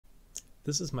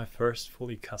This is my first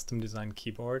fully custom designed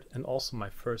keyboard and also my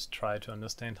first try to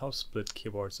understand how split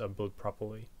keyboards are built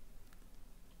properly.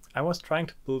 I was trying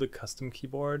to build a custom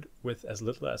keyboard with as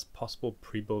little as possible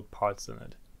pre-built parts in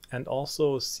it, and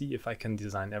also see if I can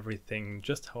design everything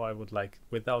just how I would like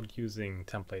without using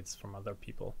templates from other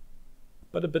people.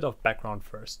 But a bit of background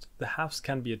first. The halves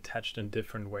can be attached in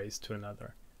different ways to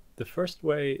another. The first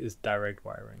way is direct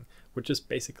wiring, which is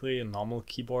basically a normal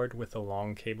keyboard with a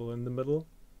long cable in the middle.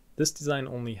 This design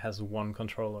only has one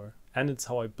controller, and it's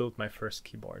how I built my first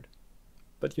keyboard.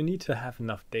 But you need to have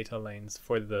enough data lanes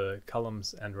for the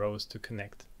columns and rows to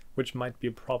connect, which might be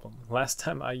a problem. Last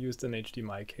time I used an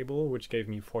HDMI cable, which gave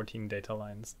me 14 data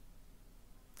lines.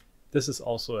 This is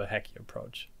also a hacky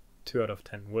approach. 2 out of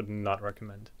 10, would not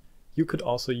recommend. You could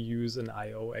also use an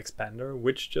I/O expander,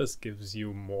 which just gives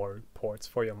you more ports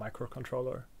for your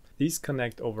microcontroller. These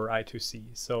connect over I2C,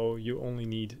 so you only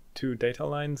need 2 data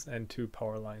lines and 2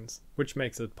 power lines, which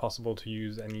makes it possible to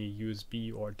use any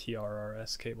USB or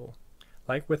TRRS cable.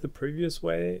 Like with the previous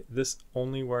way, this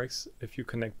only works if you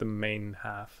connect the main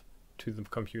half to the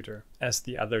computer, as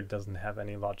the other doesn't have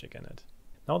any logic in it.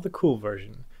 Now the cool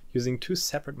version, using 2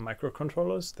 separate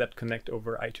microcontrollers that connect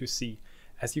over I2C,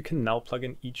 as you can now plug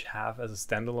in each half as a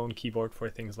standalone keyboard for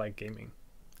things like gaming.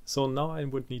 So now I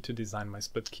would need to design my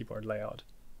split keyboard layout.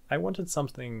 I wanted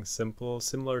something simple,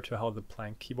 similar to how the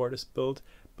Planck keyboard is built,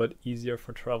 but easier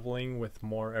for traveling with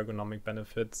more ergonomic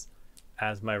benefits,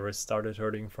 as my wrist started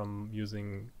hurting from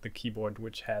using the keyboard,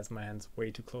 which has my hands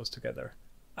way too close together.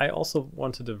 I also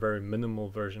wanted a very minimal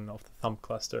version of the thumb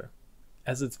cluster,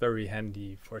 as it's very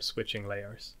handy for switching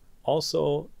layers.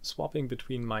 Also, swapping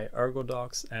between my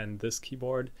ergodox and this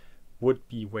keyboard would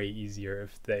be way easier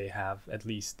if they have at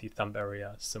least the thumb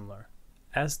area similar.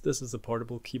 As this is a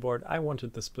portable keyboard, I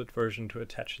wanted the split version to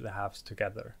attach the halves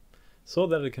together, so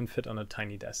that it can fit on a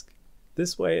tiny desk.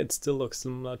 This way it still looks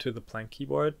similar to the Planck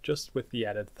keyboard, just with the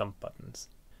added thumb buttons.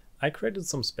 I created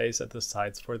some space at the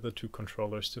sides for the 2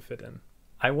 controllers to fit in.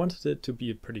 I wanted it to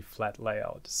be a pretty flat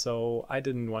layout, so I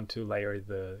didn't want to layer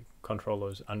the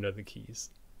controllers under the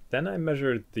keys. Then I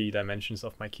measured the dimensions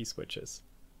of my key switches.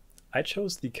 I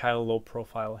chose the Kyle low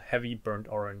profile heavy burnt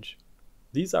orange.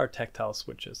 These are tactile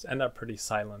switches and are pretty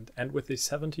silent, and with a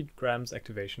 70 grams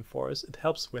activation force, it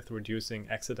helps with reducing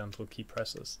accidental key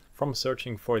presses from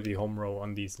searching for the home row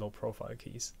on these low profile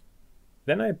keys.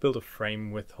 Then I built a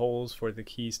frame with holes for the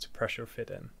keys to pressure fit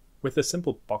in, with a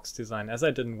simple box design, as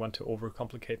I didn't want to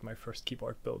overcomplicate my first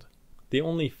keyboard build. The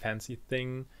only fancy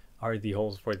thing are the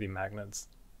holes for the magnets.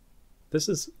 This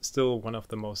is still one of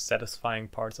the most satisfying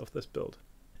parts of this build,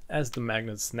 as the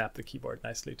magnets snap the keyboard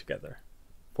nicely together.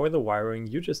 For the wiring,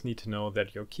 you just need to know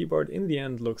that your keyboard in the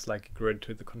end looks like a grid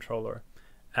to the controller,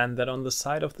 and that on the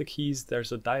side of the keys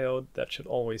there's a diode that should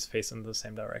always face in the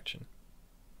same direction.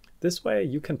 This way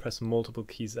you can press multiple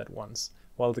keys at once,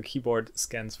 while the keyboard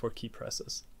scans for key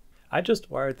presses. I just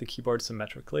wired the keyboard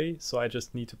symmetrically, so I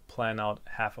just need to plan out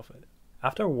half of it.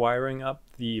 After wiring up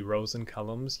the rows and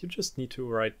columns, you just need to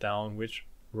write down which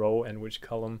row and which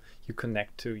column you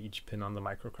connect to each pin on the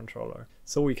microcontroller,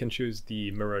 so we can choose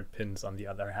the mirrored pins on the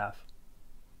other half.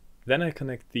 Then I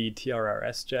connect the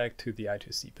TRRS jack to the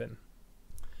I2C pin.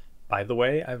 By the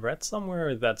way, I read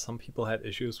somewhere that some people had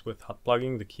issues with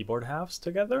hotplugging the keyboard halves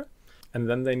together, and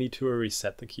then they need to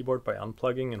reset the keyboard by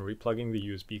unplugging and replugging the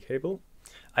USB cable.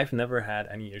 I've never had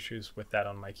any issues with that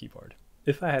on my keyboard.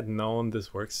 If I had known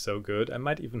this works so good, I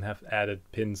might even have added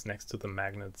pins next to the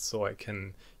magnets so I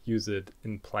can use it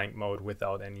in Planck mode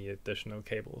without any additional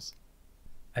cables.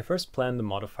 I first planned the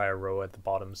modifier row at the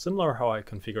bottom, similar how I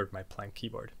configured my Planck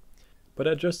keyboard. But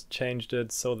I just changed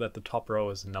it so that the top row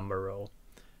is a number row,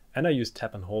 and I used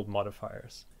tap and hold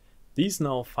modifiers. These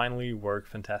now finally work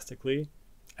fantastically.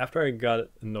 After I got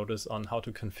a notice on how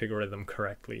to configure them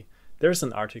correctly, there's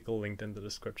an article linked in the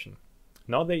description.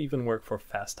 Now they even work for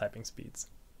fast typing speeds,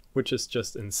 which is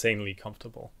just insanely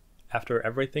comfortable. After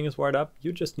everything is wired up,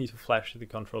 you just need to flash the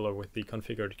controller with the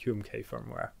configured QMK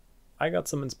firmware. I got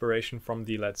some inspiration from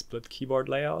the LED split keyboard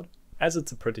layout. As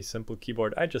it's a pretty simple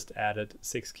keyboard, I just added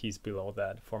 6 keys below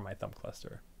that for my thumb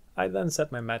cluster. I then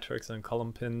set my matrix and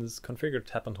column pins, configured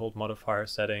tap and hold modifier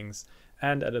settings,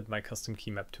 and added my custom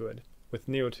key map to it, with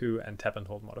Neo2 and tap and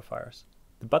hold modifiers.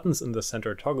 The buttons in the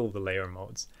center toggle the layer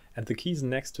modes, and the keys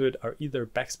next to it are either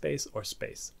backspace or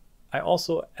space. I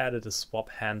also added a swap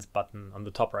hands button on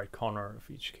the top right corner of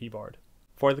each keyboard.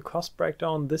 For the cost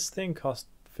breakdown, this thing cost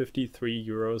 53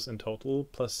 euros in total,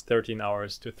 plus 13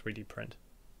 hours to 3D print.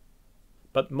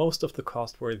 But most of the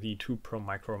cost were the 2 Pro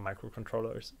Micro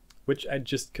microcontrollers, which I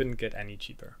just couldn't get any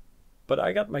cheaper. But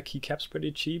I got my keycaps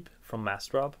pretty cheap from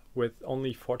Massdrop, with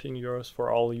only 14 euros for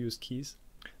all used keys.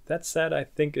 That said, I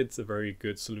think it's a very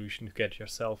good solution to get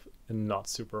yourself a not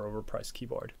super overpriced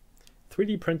keyboard.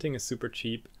 3D printing is super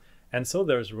cheap, and so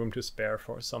there's room to spare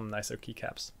for some nicer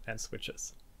keycaps and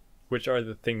switches, which are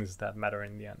the things that matter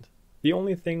in the end. The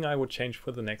only thing I would change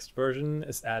for the next version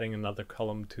is adding another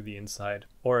column to the inside,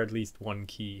 or at least one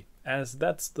key, as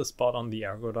that's the spot on the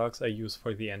ergodox I use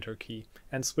for the enter key,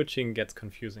 and switching gets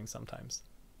confusing sometimes.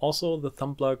 Also, the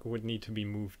thumb plug would need to be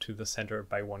moved to the center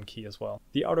by one key as well.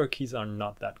 The outer keys are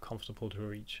not that comfortable to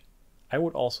reach. I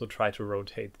would also try to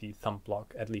rotate the thumb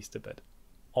block at least a bit.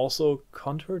 Also,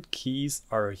 contoured keys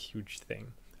are a huge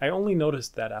thing. I only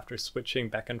noticed that after switching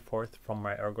back and forth from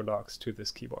my ergodox to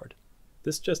this keyboard.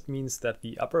 This just means that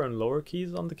the upper and lower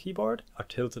keys on the keyboard are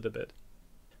tilted a bit.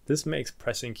 This makes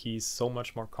pressing keys so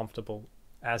much more comfortable,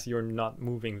 as you're not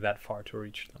moving that far to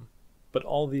reach them. But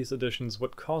all these additions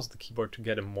would cause the keyboard to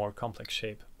get a more complex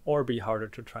shape, or be harder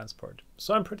to transport,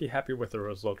 so I'm pretty happy with the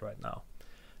result right now.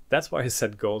 That's why I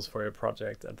set goals for your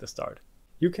project at the start.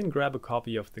 You can grab a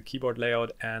copy of the keyboard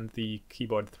layout and the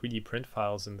keyboard 3D print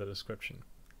files in the description.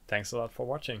 Thanks a lot for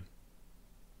watching.